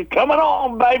told you, coming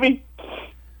on, baby.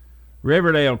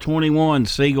 Riverdale 21,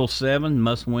 Siegel 7.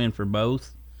 Must win for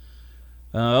both.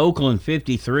 Oakland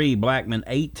 53, Blackman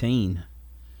 18.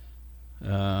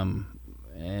 And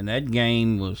that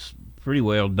game was pretty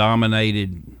well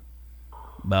dominated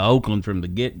by Oakland from the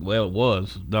get-go. It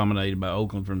was dominated by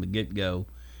Oakland from the get-go.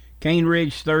 Cane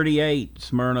Ridge 38,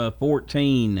 Smyrna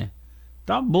 14.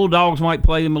 Thought Bulldogs might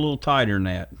play them a little tighter than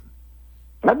that.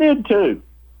 I did too.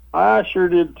 I sure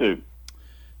did too.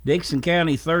 Dixon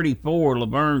County 34,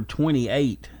 Laverne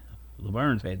 28.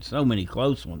 Laverne's had so many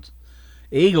close ones.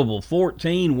 Eagleville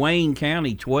 14, Wayne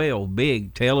County 12.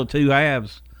 Big, tale of two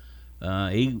halves.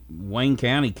 Wayne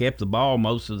County kept the ball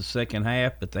most of the second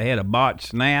half, but they had a botched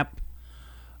snap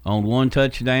on 1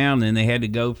 touchdown, then they had to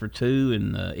go for 2,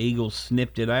 and the Eagles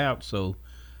snipped it out. So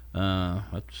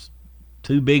that's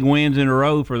 2 big wins in a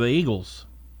row for the Eagles.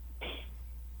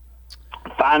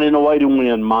 Finding a way to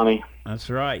win, Monty. That's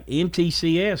right.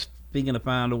 MTCS, speaking of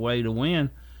find a way to win,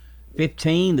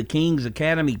 15, the Kings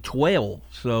Academy 12.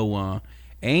 So,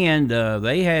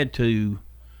 they had to.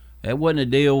 That wasn't a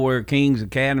deal where Kings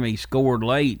Academy scored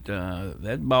late.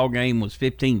 That ball game was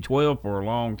 15-12 for a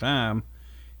long time.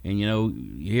 And,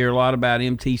 you hear a lot about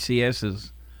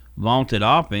MTCS's vaunted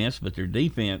offense, but their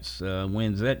defense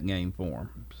wins that game for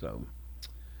them. So,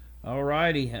 all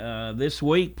righty. This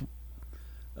week,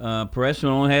 Preston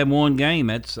only had 1 game.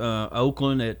 That's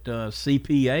Oakland at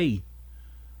CPA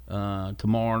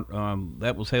tomorrow.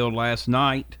 That was held last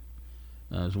night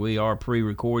as we are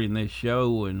pre-recording this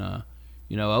show. And,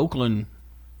 Oakland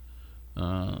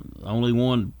only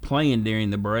one playing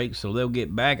during the break, so they'll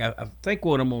get back. I think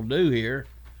what I'm going to do here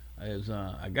is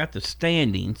I got the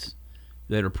standings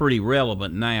that are pretty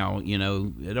relevant now.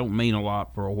 They don't mean a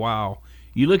lot for a while.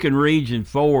 You look in Region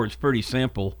 4, it's pretty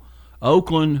simple.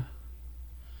 Oakland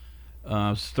is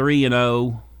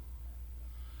 3-0.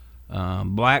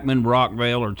 Blackman,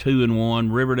 Rockville are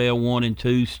 2-1. Riverdale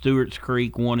 1-2. Stewart's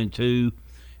Creek 1-2,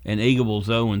 and Eagleville's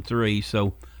 0-3.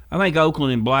 So I think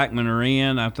Oakland and Blackman are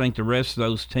in. I think the rest of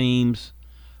those teams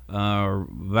are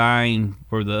vying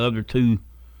for the other 2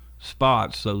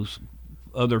 spots, those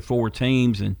other 4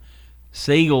 teams, and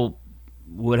Siegel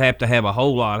would have to have a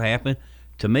whole lot happen.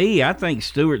 To me, I think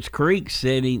Stewart's Creek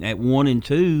sitting at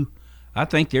 1-2. I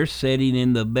think they're sitting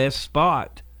in the best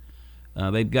spot.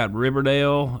 They've got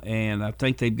Riverdale, and I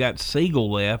think they've got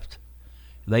Siegel left.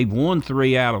 They've won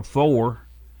 3 out of 4.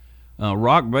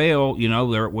 Rockville,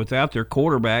 they're without their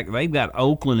quarterback. They've got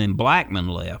Oakland and Blackman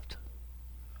left.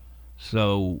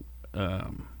 So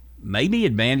maybe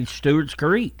advantage Stewart's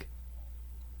Creek.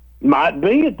 Might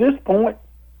be at this point.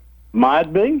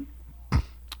 Might be.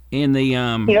 In the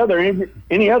any other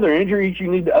injuries you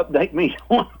need to update me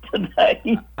on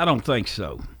today? I don't think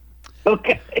so.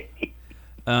 Okay.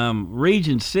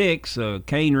 Region 6,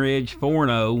 Cane Ridge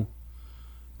 4-0.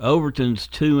 Overton's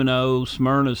 2-0,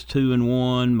 Smyrna's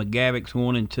 2-1, McGavick's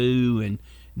 1-2, and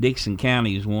Dixon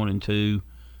County is 1-2.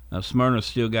 Smyrna's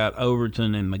still got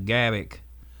Overton and McGavick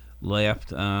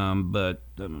left, but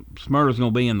Smyrna's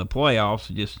going to be in the playoffs.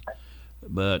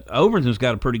 But Overton's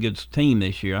got a pretty good team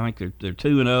this year. I think they're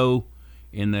 2-0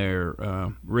 in their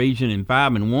region and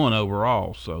 5-1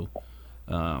 overall. So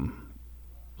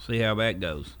see how that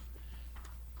goes.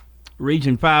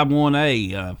 Region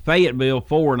 5-1A, Fayetteville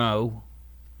 4-0.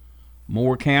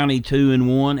 Moore County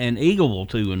 2-1, and Eagleville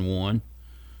 2-1.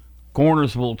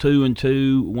 Cornersville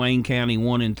 2-2, Wayne County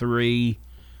 1-3,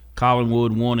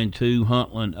 Collinwood 1-2,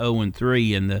 Huntland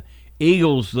 0-3. And the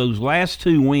Eagles, those last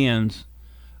 2 wins,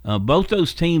 both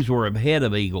those teams were ahead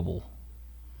of Eagleville,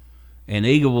 and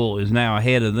Eagleville is now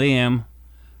ahead of them.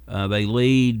 They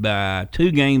lead by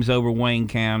 2 games over Wayne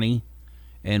County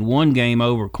and 1 game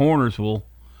over Cornersville,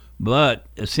 but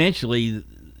essentially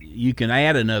you can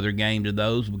add another game to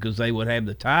those because they would have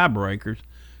the tiebreakers.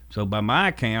 So by my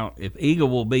account, if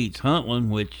Eagleville beats Huntland,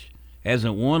 which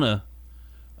hasn't won a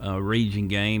region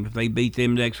game, if they beat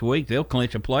them next week, they'll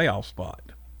clinch a playoff spot.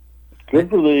 Good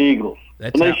for the Eagles.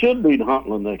 And they should beat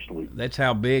Huntland next week. That's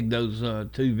how big those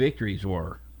 2 victories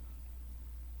were.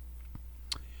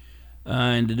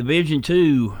 In the Division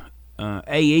II,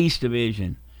 A East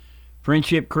Division,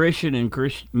 Friendship Christian and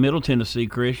Middle Tennessee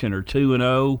Christian are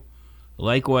 2-0.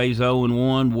 Lakeway's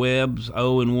 0-1, Webb's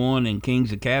 0-1, and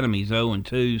Kings Academy's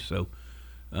 0-2. So,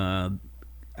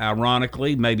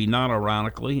 ironically, maybe not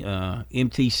ironically,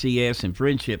 MTCS and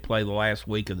Friendship play the last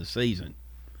week of the season.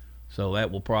 So that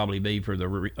will probably be for the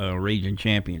region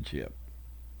championship.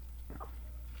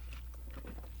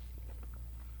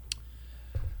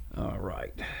 All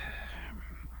right.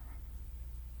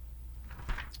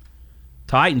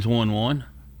 Titans won 1.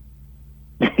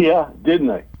 Yeah, didn't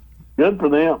they? Good for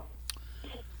them.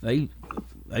 They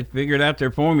figured out their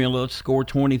formula. Let's score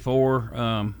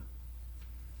 24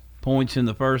 points in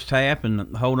the first half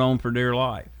and hold on for dear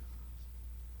life.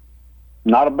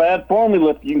 Not a bad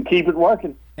formula if you can keep it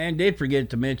working. And did forget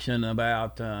to mention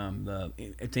about at the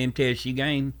MTSU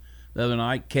game the other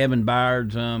night, Kevin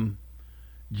Byard's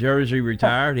jersey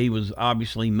retired. He was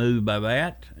obviously moved by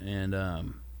that, and a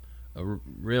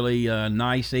really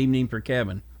nice evening for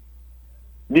Kevin.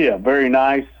 Yeah, very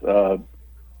nice.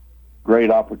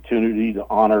 Great opportunity to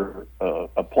honor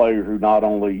a player who not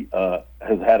only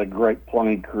has had a great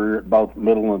playing career at both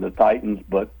Middle and the Titans,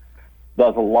 but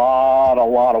does a lot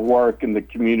of work in the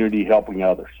community helping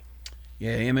others.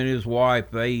 Yeah, him and his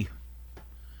wife, they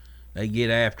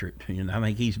get after it. You know, I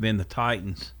think he's been the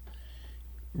Titans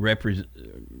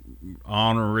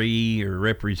honoree or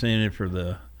representative for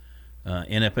the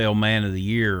NFL Man of the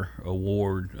Year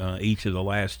award each of the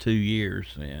last 2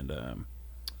 years, and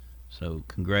so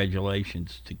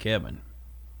congratulations to Kevin.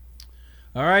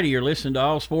 All righty, you're listening to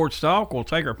All Sports Talk. We'll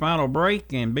take our final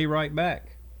break and be right back.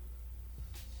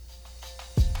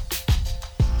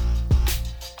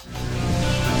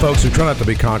 Folks, we try not to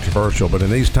be controversial, but in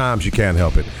these times you can't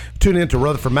help it. Tune in to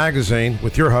Rutherford Magazine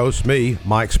with your host, me,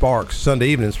 Mike Sparks, Sunday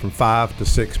evenings from 5 to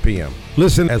 6 p.m.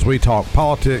 Listen as we talk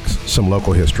politics, some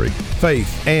local history,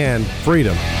 faith, and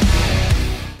freedom.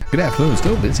 Good afternoon.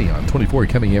 Still busy on 24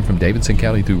 coming in from Davidson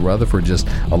County through Rutherford. Just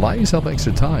allow yourself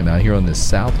extra time out here on this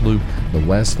South Loop, the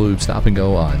West Loop. Stop and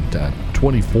go on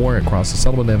 24 across the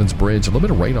Sullivan Evans Bridge. A little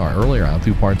bit of radar earlier out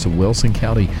through parts of Wilson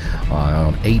County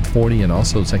on 840 and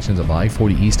also sections of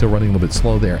I-40 East still running a little bit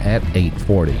slow there at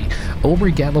 840. Ober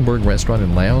Gatlinburg Restaurant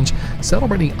and Lounge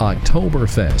celebrating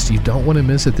Oktoberfest. You don't want to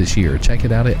miss it this year. Check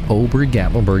it out at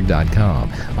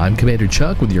obergatlinburg.com. I'm Commander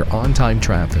Chuck with your on-time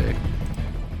traffic.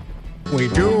 We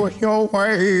do it your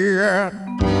way at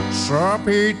Sir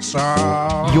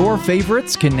Pizza. Your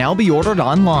favorites can now be ordered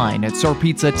online at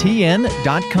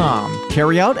sirpizzatn.com.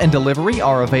 Carryout and delivery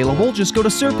are available. Just go to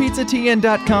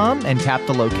sirpizzatn.com and tap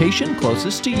the location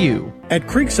closest to you. At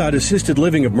Creekside Assisted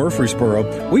Living of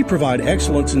Murfreesboro, we provide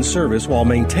excellence in service while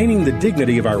maintaining the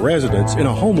dignity of our residents in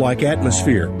a home-like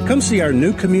atmosphere. Come see our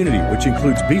new community, which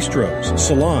includes bistros,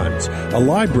 salons, a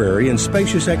library, and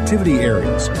spacious activity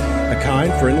areas. A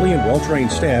kind, friendly, and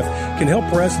well-trained staff can help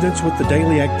residents with the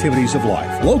daily activities of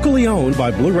life. Locally owned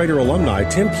by Blue Raider alumni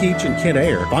Tim Keach and Kent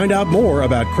Ayer. Find out more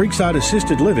about Creekside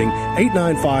Assisted Living,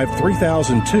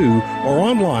 895-3002, or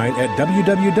online at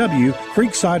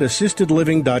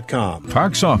www.creeksideassistedliving.com.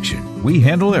 Parks Auction. We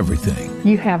handle everything.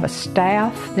 You have a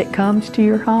staff that comes to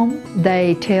your home.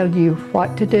 They tell you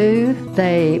what to do.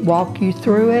 They walk you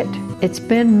through it. It's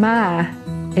been my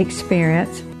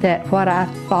experience that what I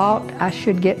thought I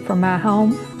should get for my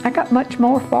home, I got much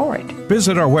more for it.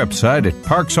 Visit our website at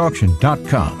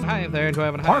parksauction.com. Hi there,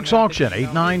 Parks Auction,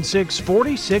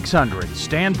 896-4600.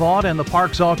 Stan Vaught and the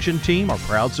Parks Auction team are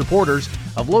proud supporters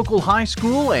of local high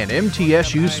school and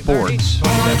MTSU sports.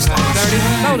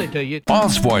 All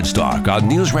Sports Talk on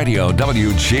News Radio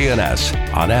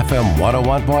WGNS on FM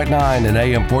 101.9 and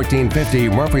AM 1450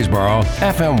 Murfreesboro,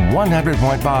 FM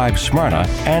 100.5 Smyrna,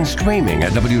 and streaming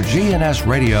at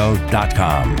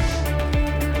WGNSradio.com.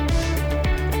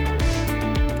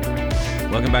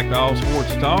 Welcome back to All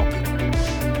Sports Talk.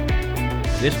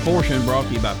 This portion brought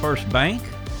to you by First Bank.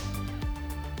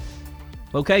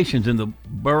 Locations in the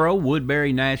borough,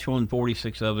 Woodbury, Nashville, and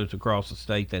 46 others across the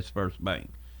state. That's First Bank.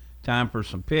 Time for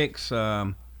some picks.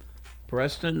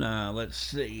 Preston, let's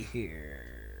see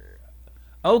here.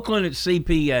 Oakland at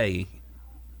CPA.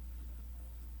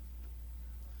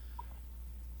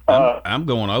 I'm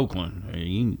going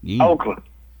Oakland. Oakland.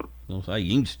 I'll say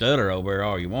you can stutter over there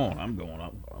all you want. I'm going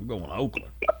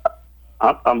Oakland.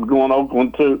 I'm going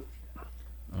Oakland too.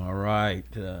 All right.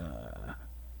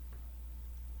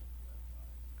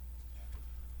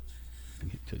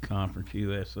 Get to Conference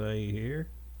USA here.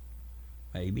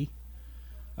 Maybe.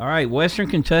 All right, Western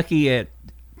Kentucky at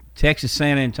Texas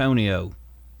San Antonio.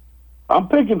 I'm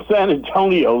picking San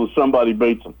Antonio if somebody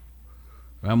beats them.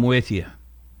 I'm with you.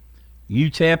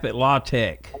 UTEP at La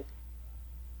Tech.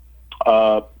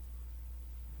 La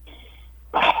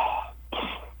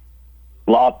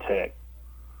Tech.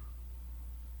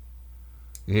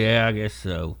 Yeah, I guess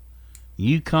so.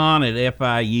 UConn at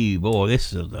FIU. Boy,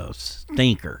 this is a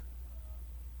stinker.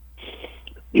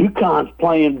 UConn's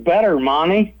playing better,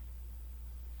 Monty.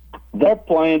 They're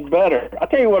playing better. I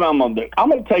tell you what I'm going to do. I'm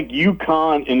going to take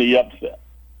UConn in the upset.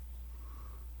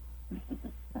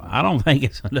 I don't think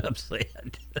it's an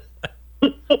upset.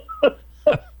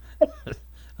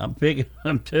 I'm picking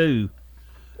them too.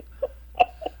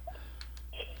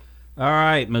 All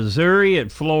right, Missouri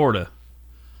at Florida.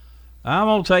 I'm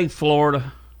going to take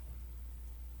Florida.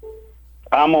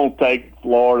 I'm going to take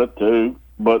Florida too.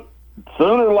 But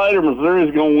sooner or later,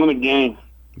 Missouri's going to win a game.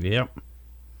 Yep.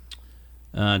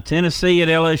 Tennessee at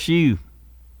LSU.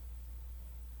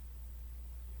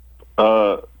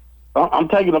 I'm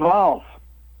taking the Vols.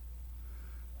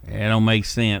 That don't make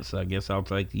sense. I guess I'll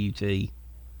take the UT.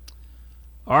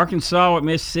 Arkansas at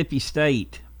Mississippi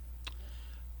State.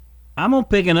 I'm going to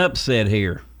pick an upset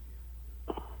here.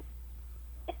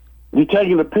 You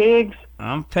taking the Pigs?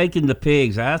 I'm taking the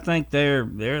Pigs. I think they're a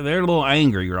little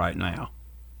angry right now.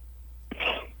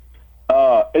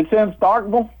 It's in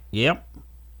Starkville? Yep.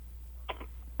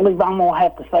 I believe I'm going to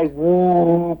have to say,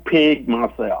 woo, Pig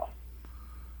myself.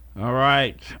 All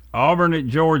right. Auburn at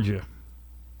Georgia.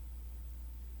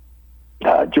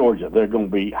 Georgia, they're going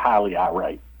to be highly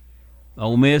irate.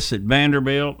 Ole Miss at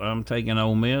Vanderbilt. I'm taking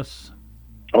Ole Miss.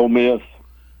 Ole Miss.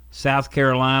 South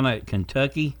Carolina at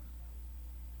Kentucky.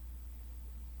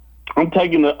 I'm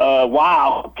taking the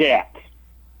Wildcats.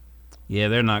 Yeah,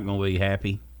 they're not going to be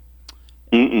happy.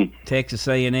 Mm-mm. Texas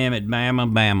A&M at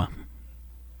Bama.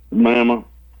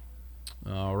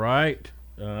 All right.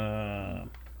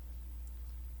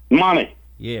 Money.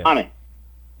 Yeah. Money.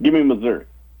 Give me Missouri.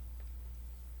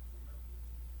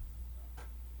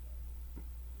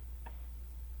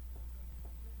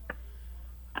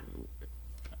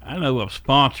 I know a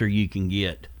sponsor you can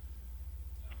get.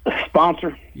 A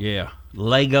sponsor? Yeah.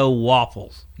 Lego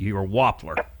Waffles. You're a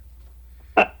waffler.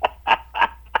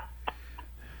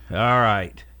 All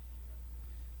right.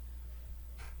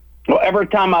 Well, every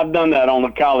time I've done that on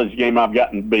a college game, I've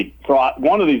gotten beat. So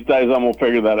one of these days, I'm going to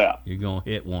figure that out. You're going to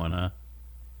hit one, huh?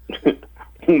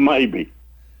 Maybe.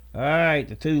 All right,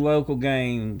 the two local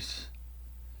games.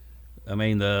 The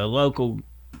local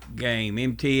game,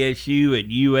 MTSU at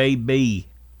UAB.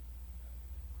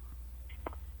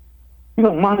 You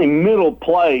know, Monty, middle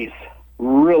plays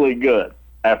really good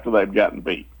after they've gotten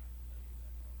beat.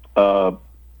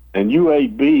 And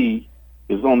UAB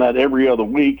is on that every other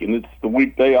week, and it's the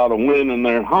week they ought to win, and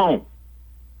they're at home.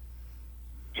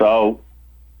 So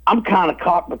I'm kind of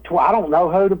caught between. I don't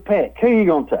know who to pick. Who are you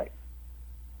going to take?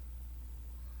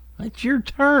 It's your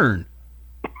turn.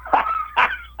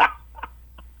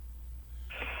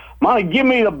 Monty, give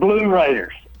me the Blue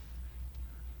Raiders.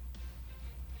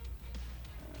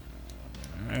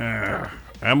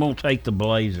 I'm going to take the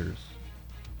Blazers.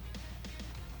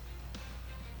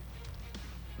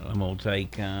 I'm going to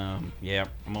take, I'm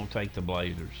going to take the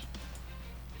Blazers.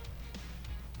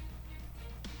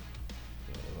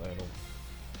 So that'll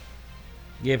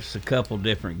give us a couple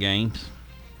different games.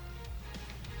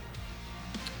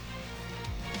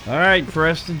 All right,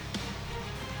 Preston.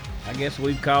 I guess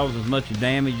we've caused as much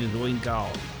damage as we can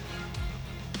cause.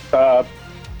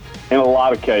 In a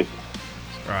lot of cases.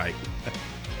 That's right.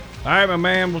 All right, my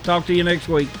man. We'll talk to you next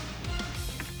week.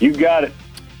 You got it.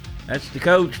 That's the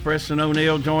coach, Preston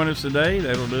O'Neill, join us today.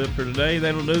 That'll do it for today.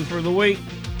 That'll do for the week.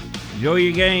 Enjoy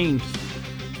your games.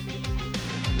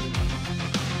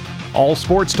 All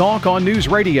Sports Talk on News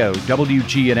Radio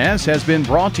WGNS has been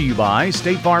brought to you by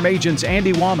State Farm agents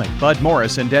Andy Womack, Bud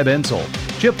Morris, and Deb Ensel.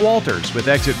 Chip Walters with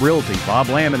Exit Realty, Bob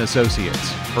Lamb and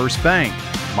Associates. First Bank,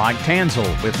 Mike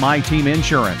Tanzel with My Team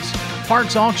Insurance.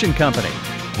 Parks Auction Company,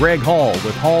 Greg Hall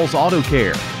with Hall's Auto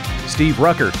Care. Steve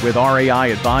Ruckert with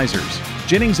RAI Advisors.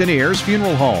 Jennings & Ayers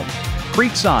Funeral Home.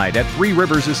 Creekside at Three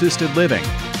Rivers Assisted Living.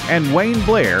 And Wayne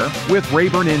Blair with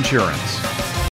Rayburn Insurance.